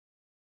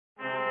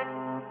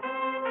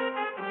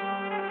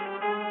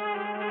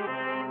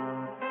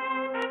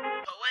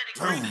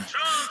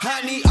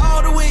I need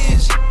all the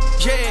wins,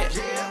 yeah.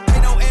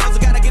 Ain't no L's, I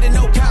gotta get it,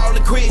 no call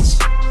it quits,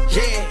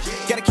 yeah.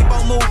 Gotta keep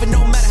on moving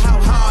no matter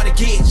how hard it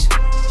gets,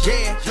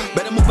 yeah.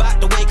 Better move out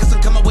the way, cause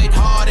I'm coming with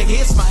harder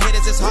hits. My head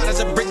is as hard as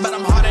a brick, but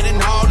I'm harder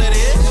than all it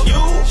is. You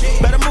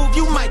better move,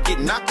 you might get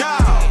knocked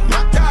out,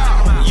 knocked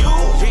out.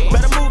 You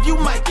better move, you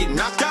might get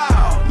knocked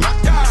out,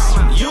 knocked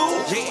out.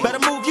 You better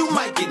move, you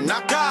might get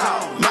knocked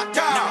out, knocked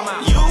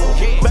out.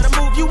 You better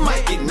move, you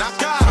might get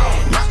knocked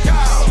out, knocked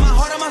out. My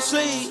heart on my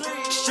sleeve,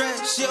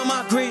 stress, shield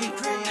my greed.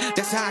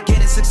 That's how I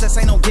get it, success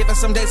ain't no giving.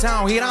 Some days I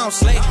don't hit, I don't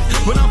sleep.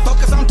 When I'm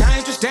focused, I'm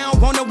dangerous, down,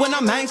 wonder when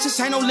I'm anxious.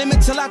 Ain't no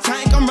limit till I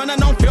tank, I'm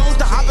running on fumes.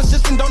 The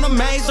opposition don't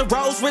amaze, the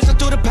roads racing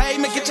through the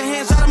pavement. Get your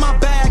hands out of my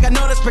bag, I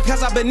know that's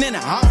because I've been in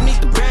it, I don't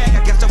need the bag.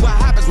 I guess that's what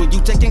happens when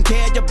you taking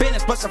care of your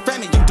business. But some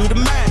family, you do the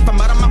math.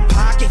 I'm out of my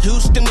pocket,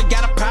 Houston, we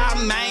got a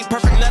problem. I ain't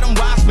perfect, let them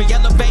watch me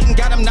elevating,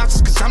 got them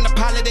nauseous. Cause I'm the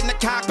pilot in the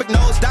cockpit,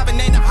 nose diving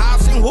in the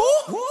house and whoo.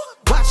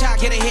 Watch out,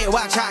 get ahead,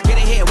 watch out, get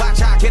ahead,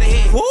 watch out, get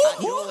ahead. Woo.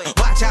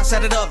 Watch out,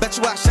 set it up, bet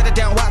you I shut it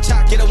down, watch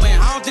out, get a win.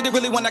 I don't think they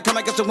really wanna come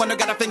against the winner,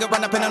 got a finger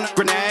run up in a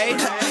grenade.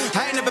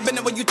 I ain't never been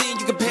there when you think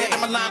you compare.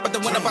 I'm a line, but the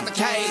winner about the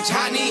cage.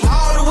 I need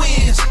all the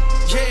wins,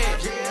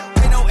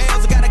 yeah. Ain't no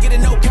L's, I gotta get it,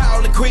 no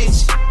call it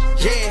quits,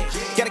 yeah.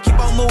 Gotta keep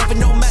on moving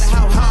no matter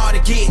how hard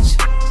it gets,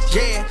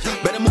 yeah.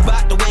 Better move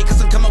out the way,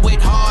 cause I'm coming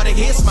with harder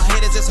hits. My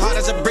head is as hard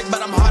as a brick,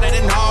 but I'm harder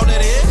than all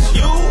it is.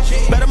 You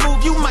better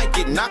move, you might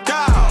get knocked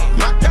out,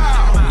 knocked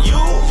out. You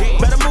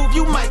better move,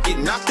 you might get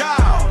knocked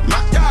out,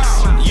 knocked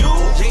out. You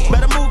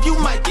better move, you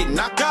might get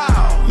knocked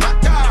out,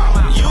 knocked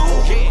out.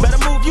 You better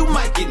move, you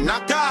might get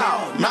knocked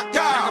out, knocked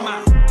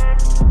out.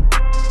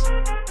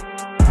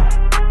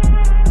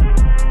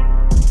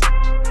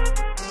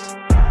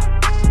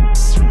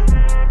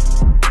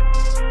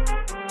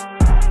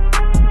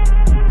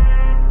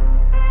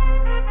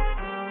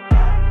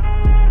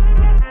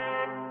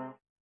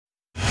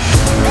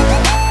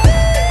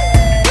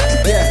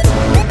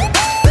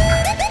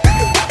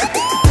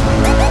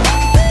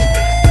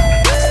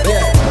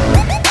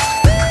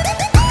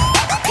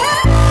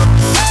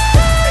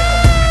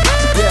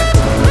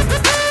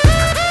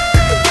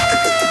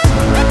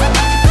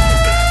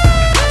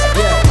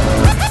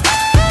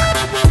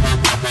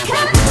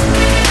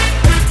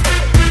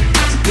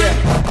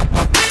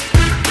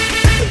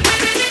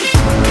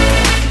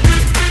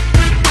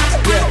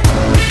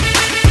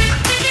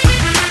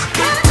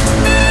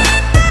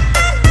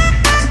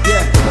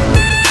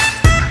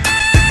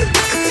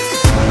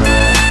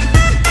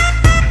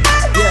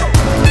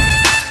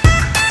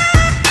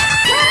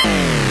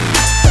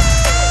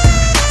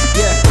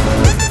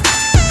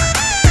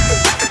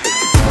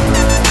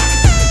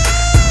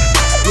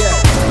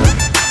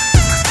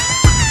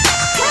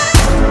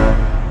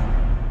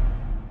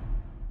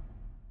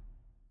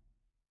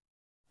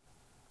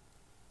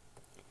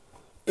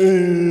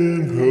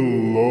 And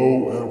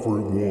hello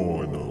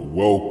everyone,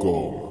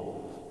 welcome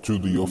to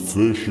the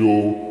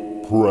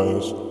official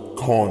press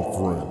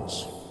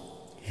conference,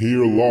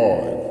 here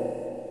live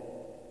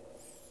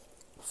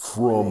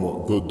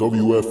from the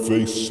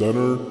WFA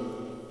Center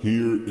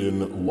here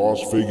in Las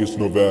Vegas,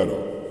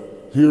 Nevada.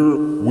 Here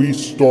we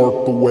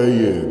start the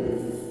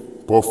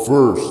weigh-in, but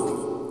first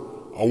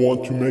I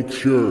want to make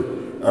sure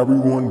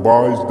everyone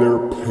buys their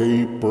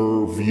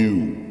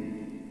pay-per-view.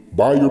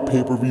 Buy your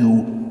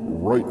pay-per-view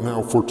right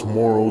now for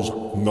tomorrow's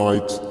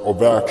night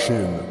of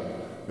action.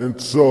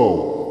 And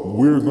so,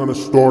 we're gonna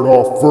start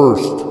off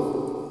first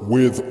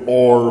with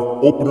our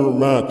opener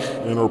match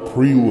and our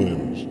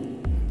prelims.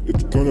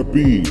 It's gonna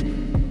be,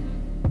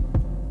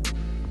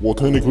 well,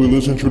 technically,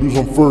 let's introduce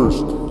him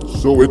first.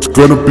 So it's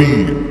gonna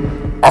be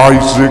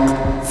Isaac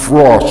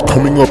Frost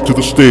coming up to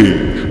the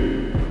stage.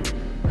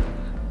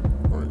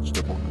 Alright,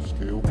 step on the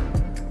scale.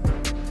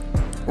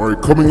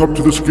 Alright, coming up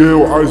to the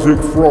scale,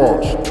 Isaac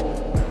Frost.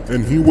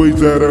 And he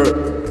weighs at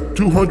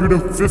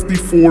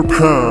 254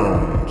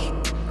 pounds.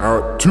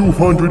 At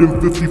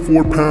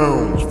 254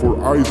 pounds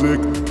for Isaac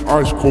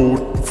Ice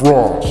Cold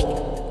Frost.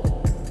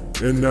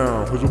 And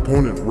now his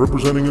opponent,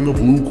 representing in the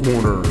blue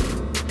corner,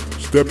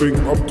 stepping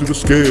up to the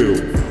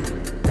scale,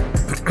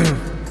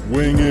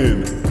 weighing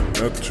in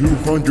at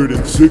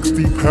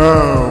 260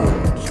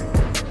 pounds,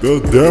 the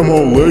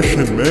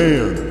Demolition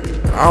Man,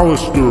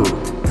 Alistair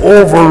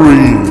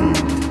Overeem.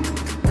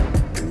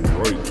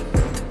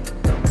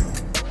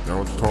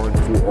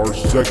 Our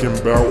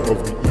second bout of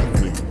the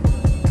evening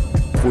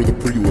for the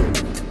prelim.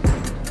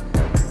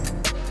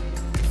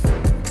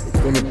 It's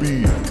gonna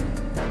be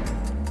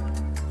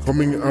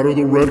coming out of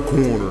the red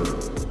corner,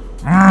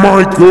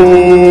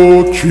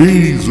 Michael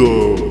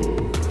Chiesa.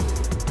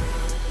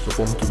 Step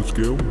onto the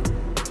scale.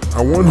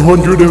 At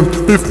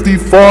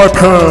 155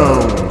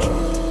 pounds.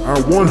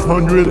 At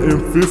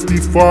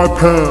 155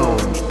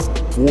 pounds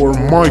for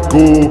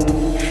Michael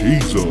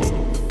Chiesa.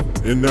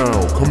 And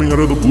now coming out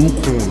of the blue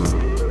corner,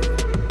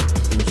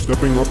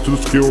 stepping up to the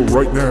scale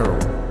right now,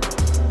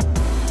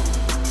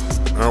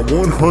 at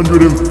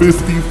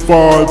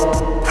 155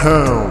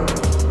 pounds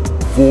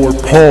for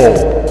Paul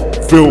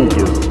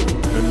Felder.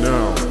 And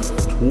now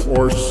to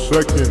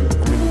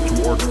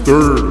our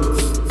third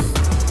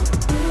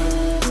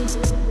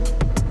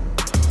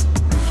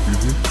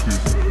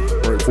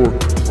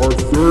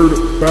third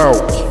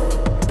bout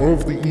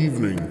of the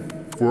evening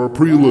for our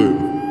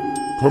prelim.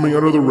 Coming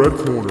out of the red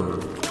corner,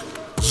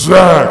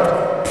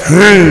 Zach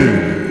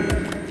King.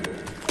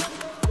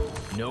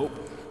 Nope.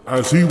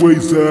 As he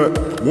weighs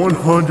at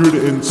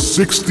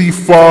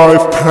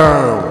 165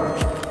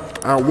 pounds.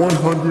 At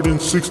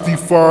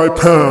 165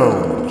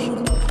 pounds.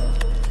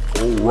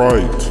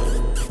 Alright.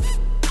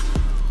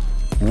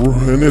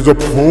 And his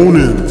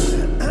opponent,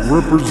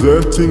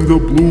 representing the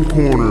blue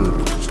corner,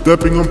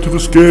 stepping up to the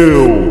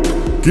scale,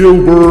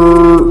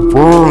 Gilbert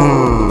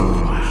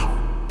Burns.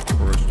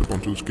 Alright, step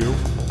onto the scale.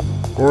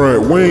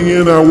 Alright, weighing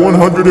in at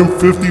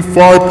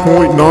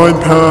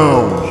 155.9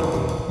 pounds.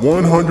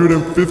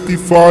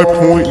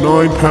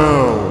 155.9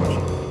 pounds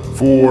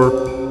for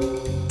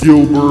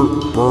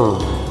Gilbert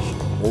Burns.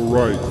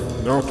 Alright,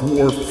 now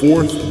to our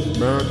fourth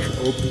match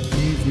of the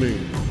evening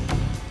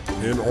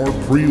in our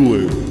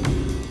prelim.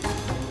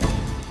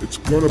 It's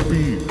gonna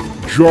be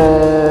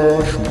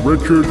Josh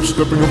Richards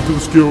stepping up to the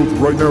scales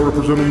right now,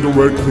 representing the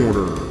red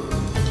corner.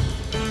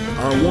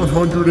 At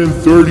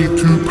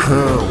 132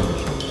 pounds.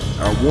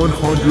 At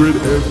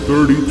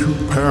 132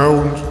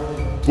 pounds,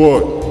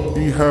 but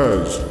he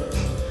has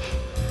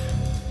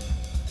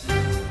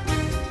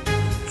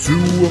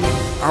 2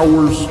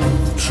 hours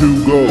to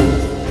go,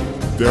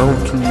 down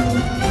to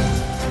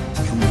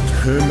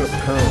 10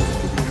 pounds.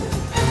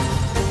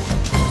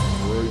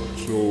 Alright,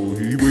 so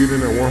he weighed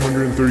in at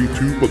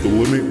 132, but the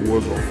limit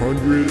was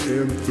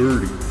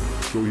 130.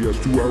 So he has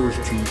 2 hours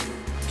to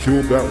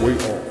kill that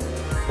weight off.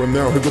 But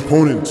now his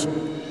opponent,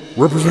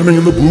 representing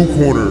in the blue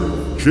corner,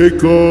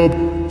 Jacob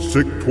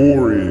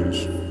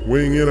Sictorius,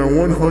 weighing in at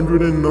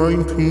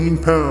 119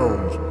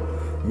 pounds.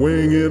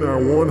 Weighing in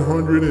at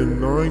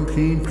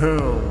 119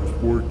 pounds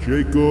for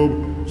Jacob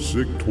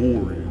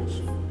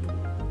Sictorius.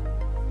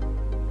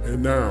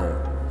 And now,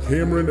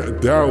 Cameron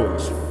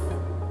Dallas.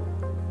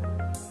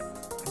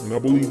 And I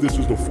believe this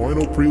is the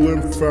final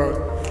prelim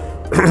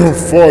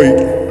fight.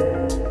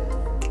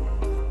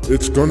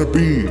 It's gonna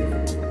be.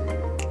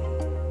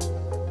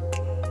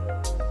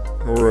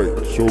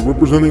 Alright, so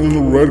representing in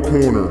the red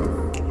corner,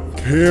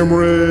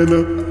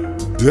 Cameron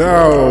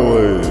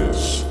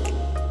Dallas.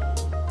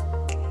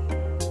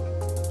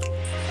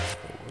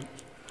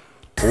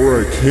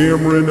 Alright,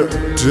 Cameron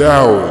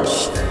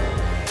Dallas.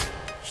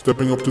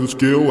 Stepping up to the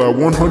scale at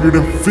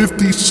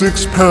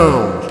 156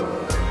 pounds.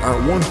 At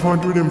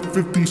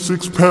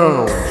 156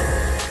 pounds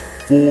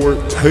for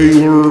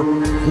Taylor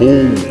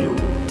Holder.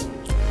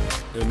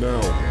 And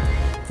now,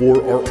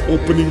 for our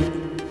opener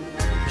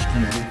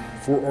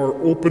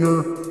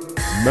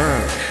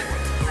match.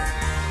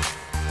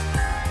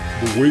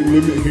 The weight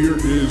limit here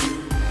is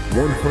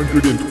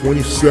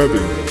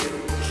 127.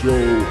 So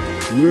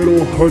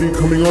little Huddy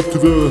coming up to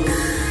the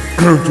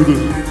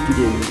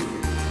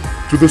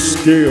to the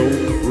scale,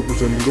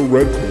 representing the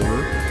red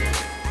corner,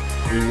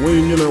 and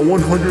weighing in at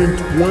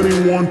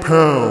 121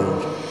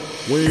 pounds.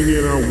 Weighing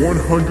in at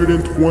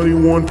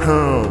 121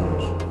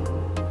 pounds.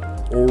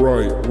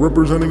 Alright,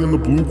 representing in the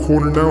blue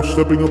corner now,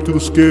 stepping up to the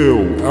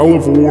scale,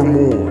 Oliver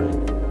Moore.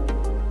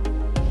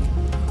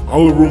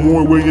 Oliver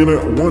Moore weighing in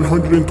at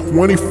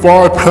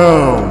 125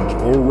 pounds.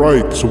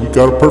 Alright, so we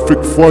got a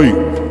perfect fight.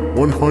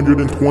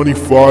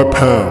 125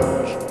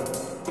 pounds.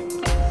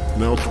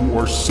 Now to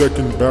our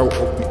second bout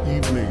of the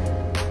evening.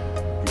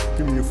 Just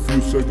give me a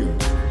few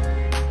seconds.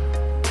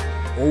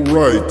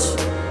 Alright.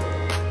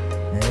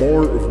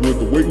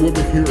 The weight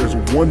limit here is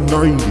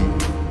 190.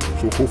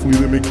 So hopefully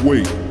they make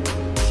weight.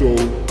 So,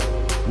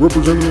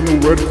 representing in the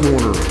red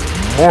corner,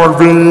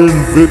 Marvin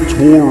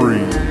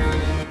Vittori,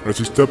 as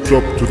he steps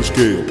up to the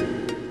scale.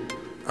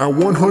 At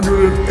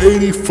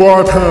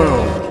 185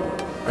 pounds.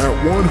 At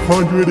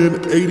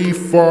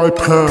 185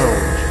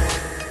 pounds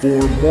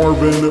for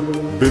Marvin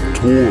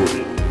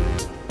Vittori.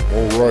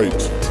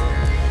 Alright.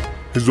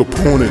 His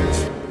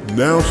opponent,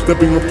 now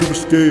stepping up to the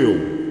scale.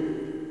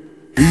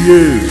 He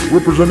is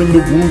representing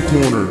the blue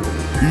corner.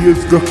 He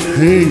is the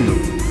king,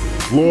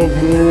 Vlog.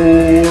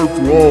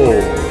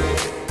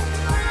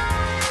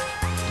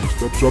 He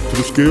steps up to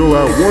the scale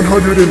at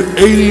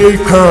 188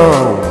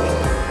 pounds.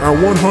 At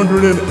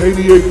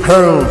 188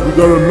 pounds, we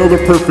got another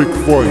perfect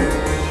fight.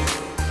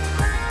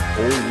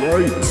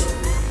 Alright.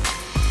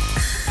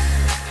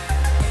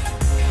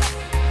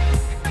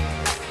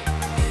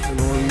 And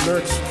our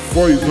next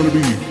fight is gonna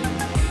be,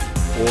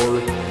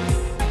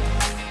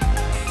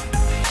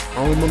 I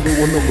don't remember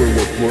what number it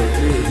was, but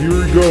here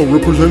we go,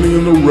 representing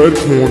in the red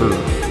corner.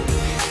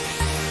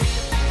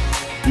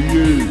 He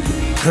is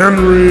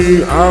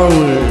Henry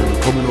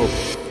Allen, coming up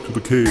to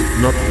the cage,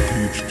 not to the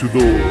cage, to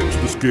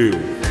the scale.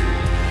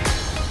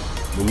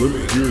 The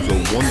limit here is a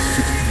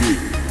 168.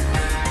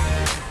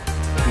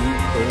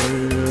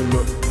 And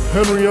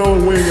Henry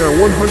Allen weighing at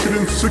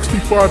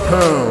 165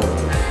 pounds.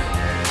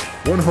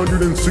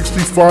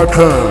 165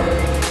 pounds.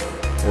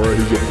 Alright,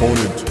 his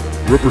opponent,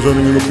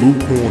 representing in the blue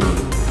corner,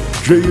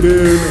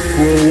 Jaden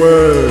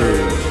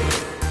Crowell.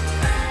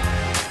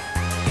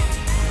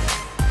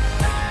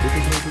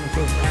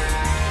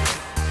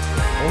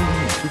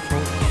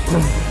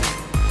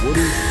 What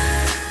is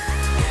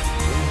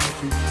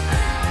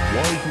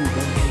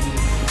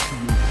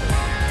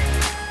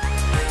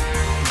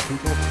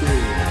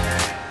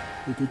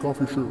Hey, take off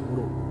your shirt. Hold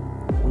up.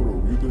 Hold up.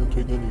 You didn't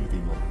take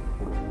anything off.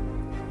 Hold up.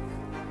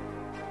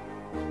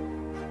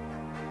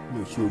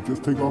 Yeah, so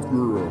just take off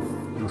your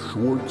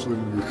shorts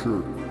and your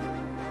shirt.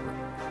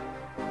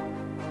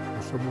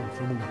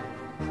 Someone.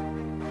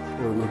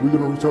 Alright, we're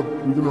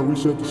gonna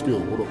reset the scale.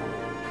 Hold up.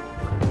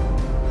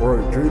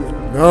 Alright,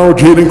 Jaden. Now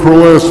Jaden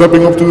Crowell is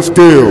stepping up to the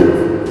scale.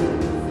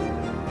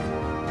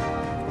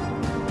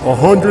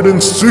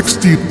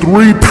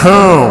 163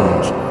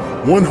 pounds.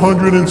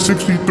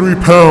 163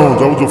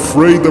 pounds. I was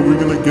afraid that we were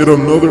gonna get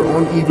another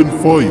uneven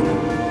fight,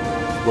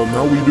 but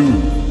now we do.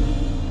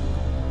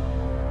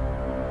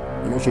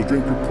 And also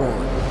drink your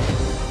prime.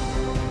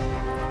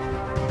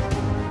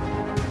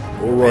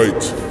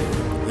 Alright,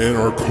 and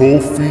our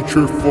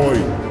co-feature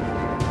fight.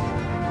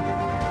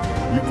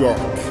 We got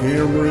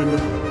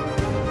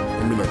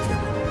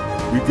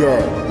we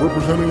got,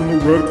 representing in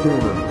the red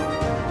corner,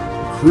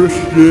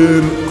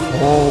 Christian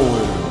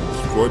Collins,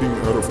 fighting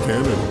out of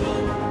Canada.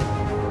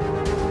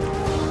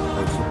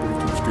 Alright, so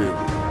to the scale.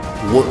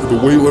 The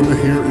weight limit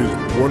here is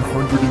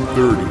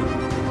 130.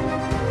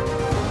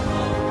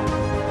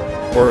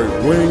 Alright,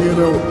 weighing in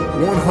at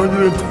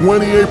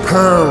 128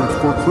 pounds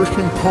for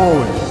Christian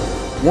Collins.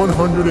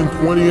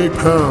 128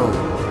 pounds.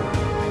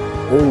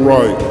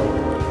 Alright,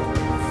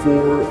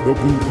 for the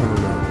blue corner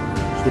now.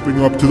 Stepping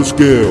up to the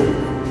scale.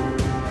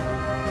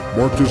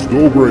 Marcus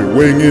Dobre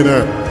weighing in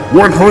at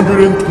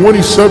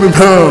 127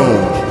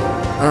 pounds.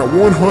 At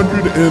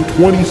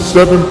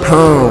 127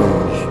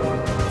 pounds.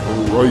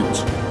 Alright.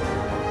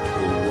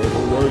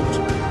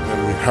 And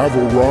we have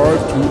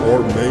arrived to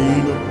our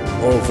main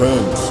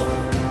event.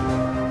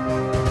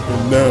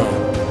 And now,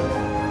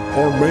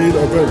 our main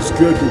event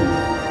scheduled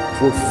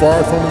for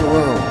 500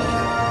 rounds.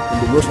 And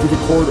the rest of the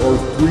card are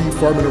 3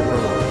 5-minute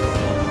rounds.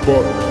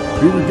 But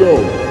here we go.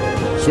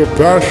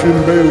 Sebastian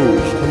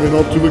Bales coming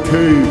up to the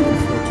cage.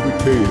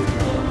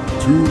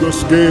 To the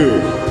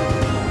scale.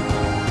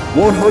 100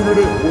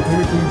 well,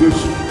 technically this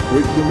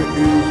weight limit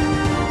is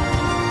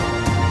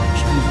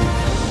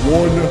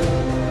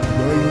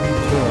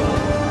 190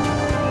 pounds.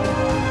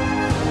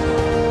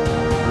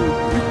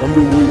 The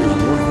underweight is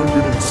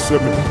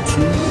 172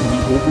 and the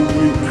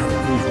overweight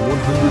is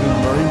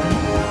 190,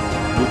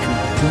 which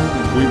are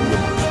 2 weight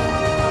limits.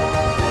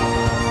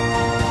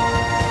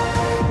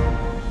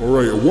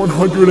 Alright,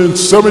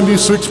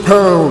 176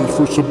 pounds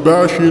for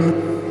Sebastian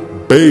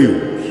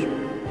Bales.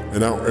 And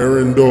now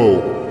Aaron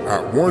Doe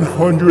at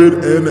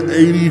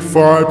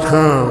 185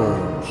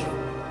 pounds.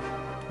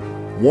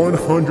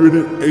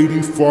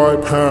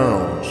 185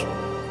 pounds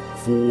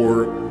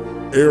for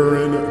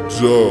Aaron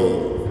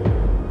Doe.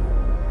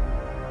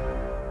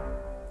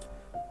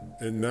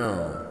 And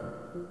now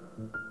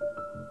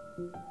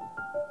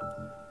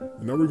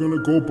we're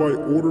gonna go by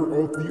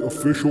order of the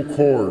official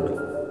card.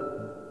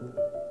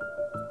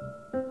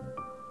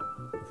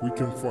 If we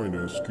can find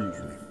it,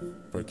 excuse me,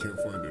 if I can't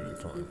find it in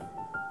time.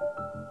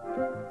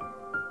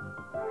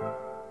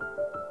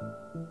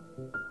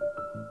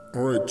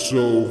 Alright,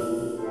 so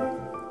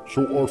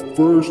our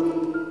first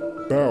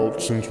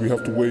bout, since we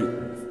have to wait,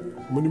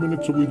 how many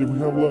minutes do we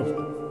have left?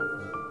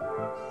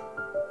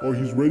 Oh,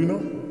 he's ready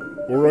now?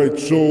 Alright,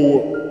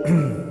 so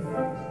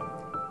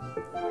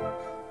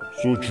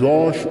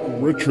Josh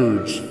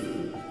Richards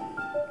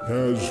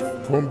has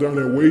come down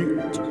in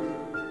weight,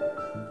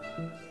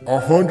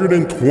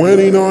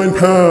 129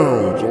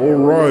 pounds,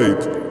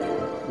 alright.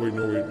 Wait,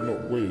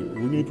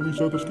 we need to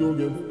reset the scale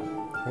again.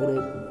 Hold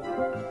up.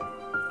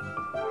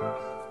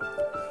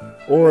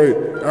 Alright,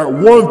 at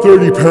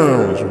 130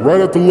 pounds,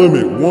 right at the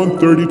limit,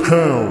 130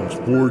 pounds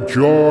for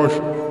Josh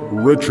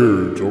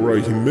Richards.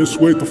 Alright, he missed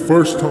weight the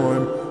first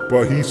time,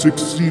 but he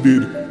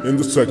succeeded in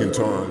the second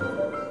time.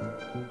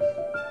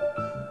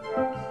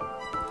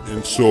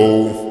 And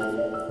so,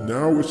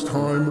 now it's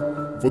time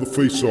for the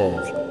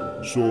face-offs.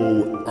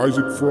 So,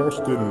 Isaac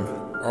Frost and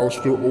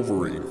Alistair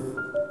Overeem.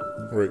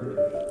 Alright,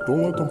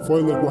 don't let them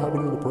fight like what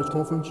happened in the press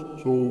conference.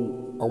 So,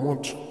 I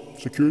want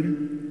security.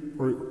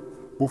 Alright.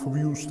 Both of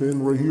you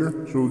stand right here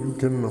so you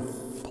can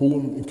pull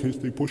them in case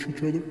they push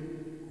each other.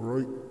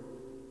 Alright?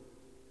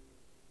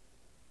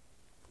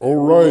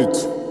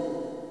 Alright.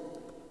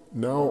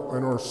 Now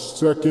in our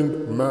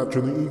second match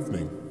of the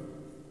evening.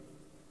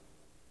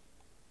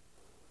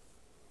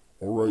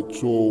 Alright,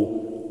 so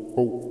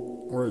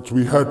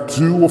we had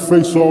 2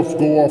 face-offs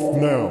go off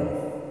now.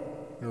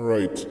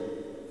 Alright.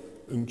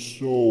 And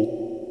so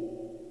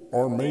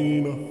our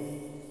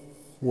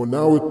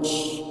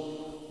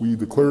we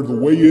declared the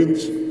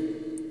weigh-ins.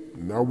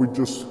 Now we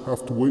just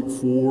have to wait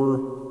for,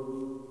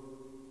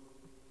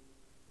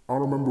 I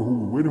don't remember who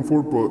we're waiting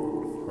for, but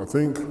I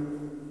think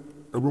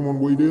everyone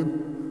weighed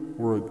in.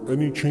 Or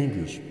any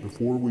changes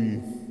before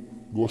we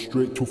go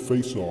straight to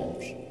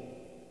face-offs?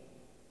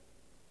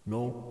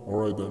 No?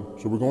 Alright then.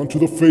 So we're going to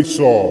the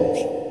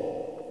face-offs.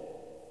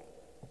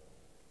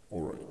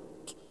 Alright.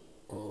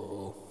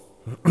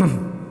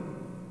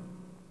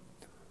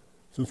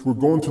 Since we're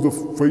going to the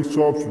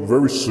face-offs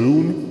very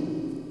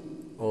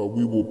soon,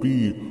 we will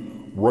be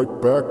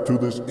right back to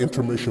this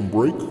intermission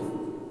break.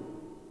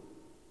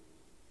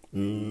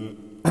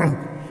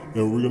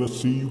 and we're gonna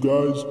see you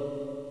guys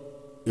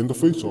in the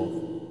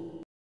face-off.